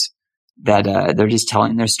reviews that they're just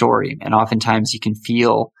telling their story. And oftentimes you can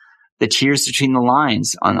feel the tears between the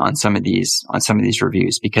lines on some of these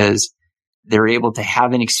reviews because they're able to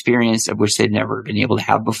have an experience of which they've never been able to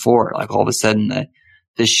have before. Like all of a sudden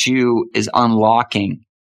the shoe is unlocking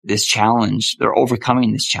this challenge. They're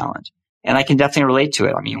overcoming this challenge. And I can definitely relate to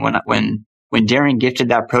it. I mean, when Darren gifted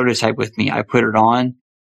that prototype with me, I put it on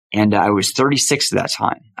and I was 36 at that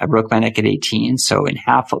time. I broke my neck at 18. So in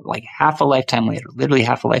half a lifetime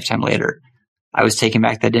later, I was taking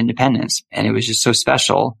back that independence. And it was just so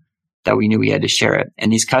special that we knew we had to share it.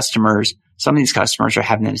 And some of these customers are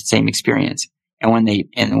having the same experience. And when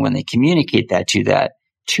they communicate that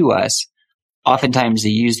to us, oftentimes they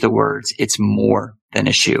use the words, it's more than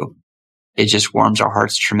a shoe. It just warms our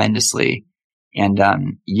hearts tremendously. And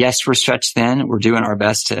yes, we're stretched thin. We're doing our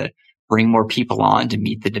best to bring more people on to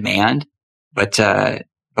meet the demand. But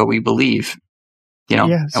we believe,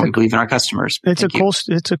 and we believe in our customers. It's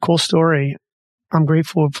a cool story. I'm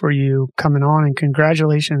grateful for you coming on and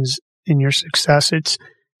congratulations in your success.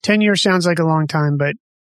 10 years sounds like a long time, but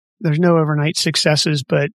there's no overnight successes.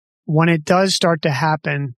 But when it does start to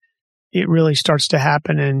happen, it really starts to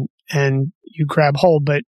happen and you grab hold.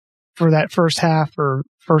 But for that first half or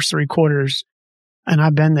first 3 quarters, and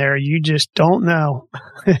I've been there, you just don't know.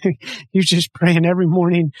 You're just praying every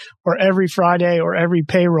morning or every Friday or every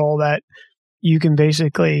payroll that you can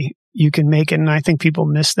make it. And I think people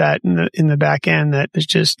miss that in the back end, that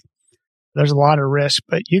there's a lot of risk,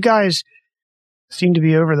 but you guys seem to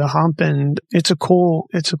be over the hump and it's a cool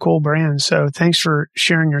brand. So thanks for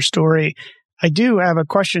sharing your story. I do have a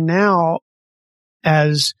question now,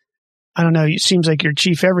 as I don't know, it seems like you're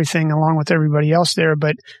chief everything along with everybody else there,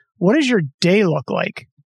 but what does your day look like?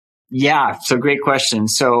 Yeah. So great question.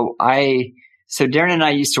 So Darren and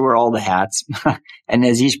I used to wear all the hats and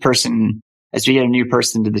as we get a new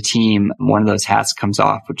person to the team, one of those hats comes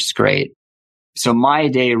off, which is great. So my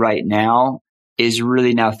day right now is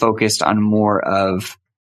really now focused on more of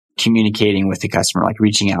communicating with the customer, like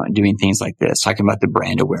reaching out and doing things like this, talking about the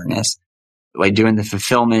brand awareness, like doing the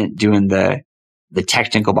fulfillment, doing the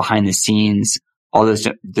technical behind the scenes, all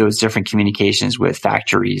those different communications with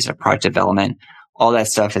factories and product development. All that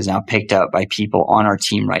stuff is now picked up by people on our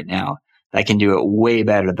team right now that can do it way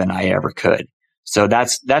better than I ever could. So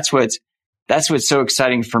that's what's so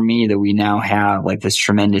exciting for me, that we now have like this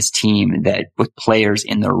tremendous team that with players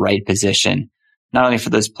in the right position, not only for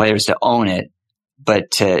those players to own it,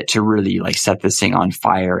 but to really like set this thing on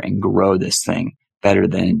fire and grow this thing better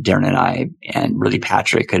than Darren and I and really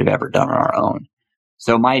Patrick could have ever done on our own.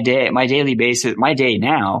 So my day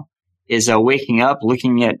now is waking up,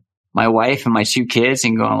 looking at my wife and my 2 kids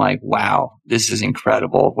and going like, wow, this is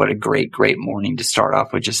incredible. What a great, great morning to start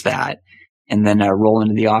off with just that. And then roll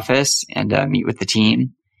into the office and meet with the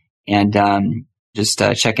team and just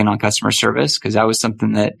check in on customer service, because that was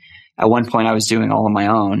something that at one point I was doing all on my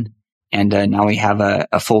own. And now we have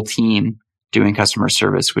a full team doing customer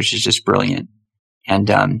service, which is just brilliant. And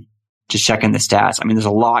just checking the stats. I mean, there's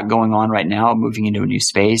a lot going on right now, moving into a new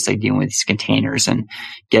space, like dealing with these containers and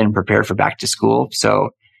getting prepared for back to school. So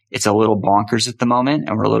it's a little bonkers at the moment,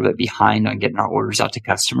 and we're a little bit behind on getting our orders out to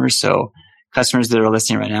customers. So customers that are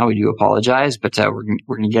listening right now, we do apologize, but we're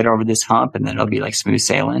going to get over this hump and then it'll be like smooth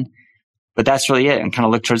sailing. But that's really it, and kind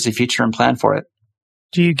of look towards the future and plan for it.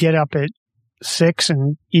 Do you get up at 6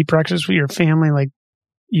 and eat breakfast with your family? Like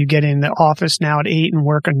you get in the office now at 8 and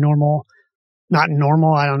work a normal, not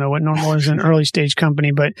normal. I don't know what normal is in an early stage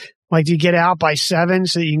company, but like, do you get out by 7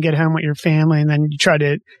 so that you can get home with your family? And then you try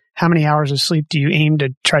to, how many hours of sleep do you aim to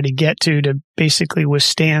try to get to basically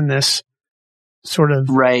withstand this sort of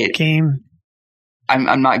game?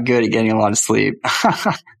 I'm not good at getting a lot of sleep.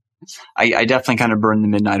 I definitely kind of burn the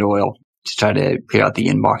midnight oil to try to clear out the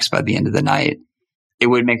inbox by the end of the night. It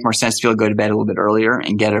would make more sense to be able to go to bed a little bit earlier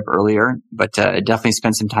and get up earlier, but definitely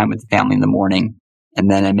spend some time with the family in the morning, and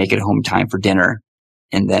then make it home time for dinner,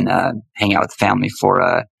 and then hang out with the family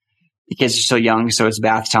for the kids are still young, so it's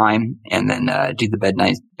bath time, and then do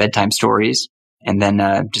the bedtime stories, and then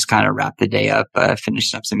just kind of wrap the day up,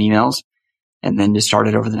 finishing up some emails, and then just start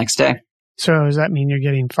it over the next day. So does that mean you're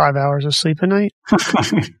getting 5 hours of sleep a night?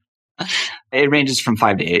 It ranges from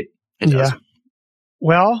 5 to 8. It does.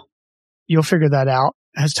 Well, you'll figure that out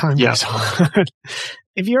as time goes on.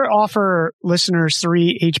 If you offer listeners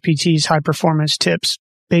 3 HPT's high performance tips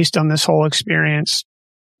based on this whole experience,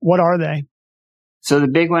 what are they? So the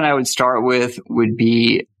big one I would start with would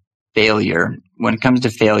be failure. When it comes to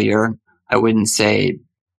failure, I wouldn't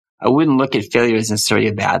look at failure as necessarily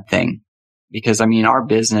a bad thing, because I mean, our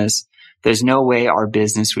business, there's no way our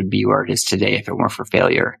business would be where it is today if it weren't for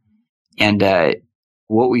failure. And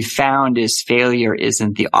what we found is failure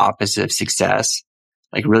isn't the opposite of success.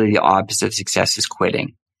 Like really the opposite of success is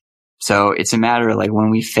quitting. So it's a matter of like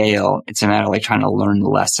when we fail, it's a matter of like trying to learn the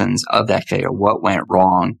lessons of that failure, what went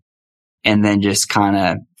wrong, and then just kind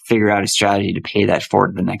of figure out a strategy to pay that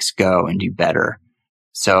forward the next go and do better.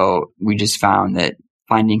 So we just found that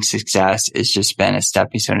finding success has just been a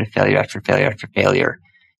stepping stone to failure after failure after failure.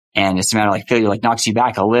 And it's a matter of like failure like knocks you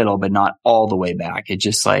back a little, but not all the way back. It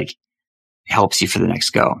just like helps you for the next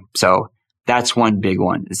go. So that's one big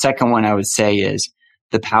one. The second one I would say is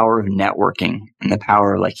the power of networking and the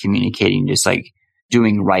power of like communicating, just like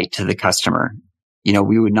doing right to the customer. You know,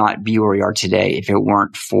 we would not be where we are today if it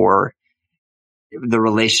weren't for the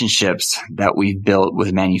relationships that we've built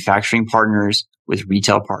with manufacturing partners, with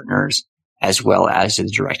retail partners, as well as the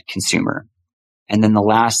direct consumer. And then the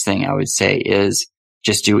last thing I would say is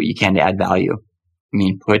just do what you can to add value. I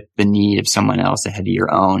mean, put the need of someone else ahead of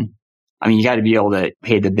your own. I mean, you got to be able to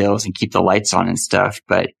pay the bills and keep the lights on and stuff,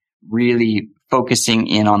 but really focusing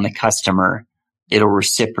in on the customer, it'll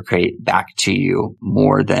reciprocate back to you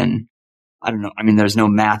more than, I don't know. I mean, there's no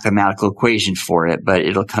mathematical equation for it, but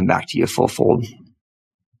it'll come back to you full-fold.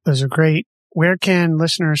 Those are great. Where can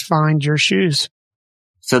listeners find your shoes?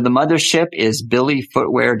 So the mothership is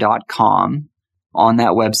billyfootwear.com. On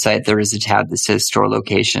that website, there is a tab that says store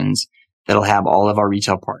locations that'll have all of our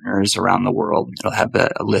retail partners around the world. It'll have a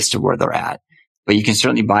list of where they're at, but you can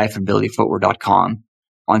certainly buy it from billyfootwear.com.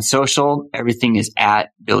 On social, everything is at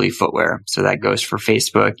Billy Footwear. So that goes for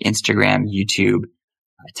Facebook, Instagram, YouTube,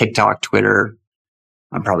 TikTok, Twitter.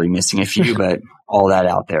 I'm probably missing a few, but all that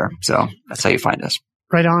out there. So that's how you find us.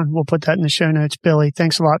 Right on. We'll put that in the show notes. Billy,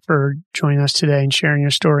 thanks a lot for joining us today and sharing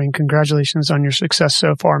your story, and congratulations on your success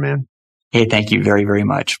so far, man. Hey, thank you very, very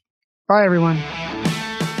much. Bye, everyone.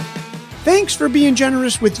 Thanks for being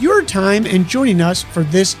generous with your time and joining us for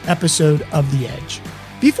this episode of The Edge.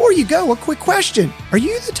 Before you go, a quick question. Are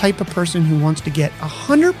you the type of person who wants to get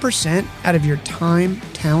 100% out of your time,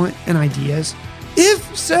 talent, and ideas?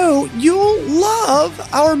 If so, you'll love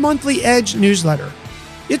our monthly Edge newsletter.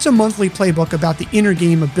 It's a monthly playbook about the inner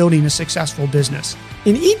game of building a successful business.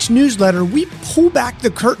 In each newsletter, we pull back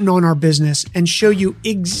the curtain on our business and show you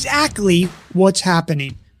exactly what's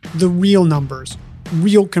happening, the real numbers,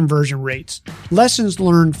 real conversion rates, lessons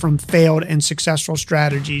learned from failed and successful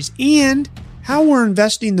strategies, and how we're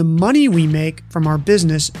investing the money we make from our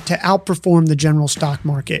business to outperform the general stock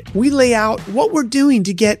market. We lay out what we're doing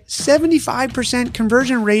to get 75%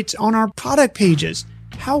 conversion rates on our product pages,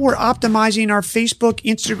 how we're optimizing our Facebook,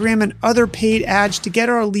 Instagram, and other paid ads to get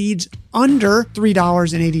our leads under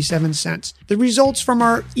 $3.87. The results from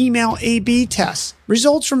our email A/B tests.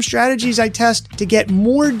 Results from strategies I test to get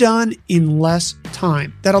more done in less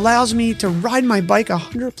time. That allows me to ride my bike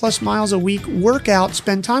 100 plus miles a week, work out,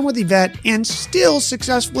 spend time with Yvette, and still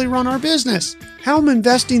successfully run our business. How I'm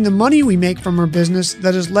investing the money we make from our business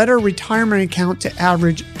that has led our retirement account to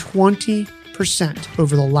average 20%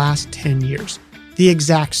 over the last 10 years. The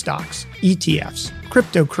exact stocks, ETFs,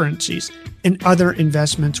 cryptocurrencies, and other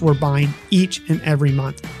investments we're buying each and every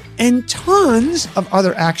month, and tons of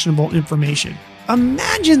other actionable information.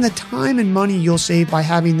 Imagine the time and money you'll save by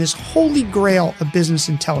having this holy grail of business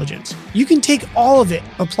intelligence. You can take all of it,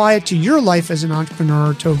 apply it to your life as an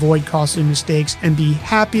entrepreneur to avoid costly mistakes and be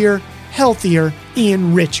happier, healthier,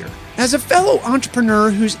 and richer. As a fellow entrepreneur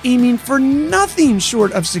who's aiming for nothing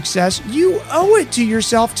short of success, you owe it to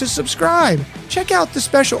yourself to subscribe. Check out the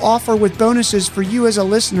special offer with bonuses for you as a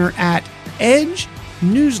listener at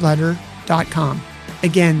edgenewsletter.com.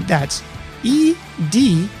 Again, that's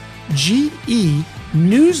EDGE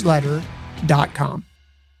newsletter.com.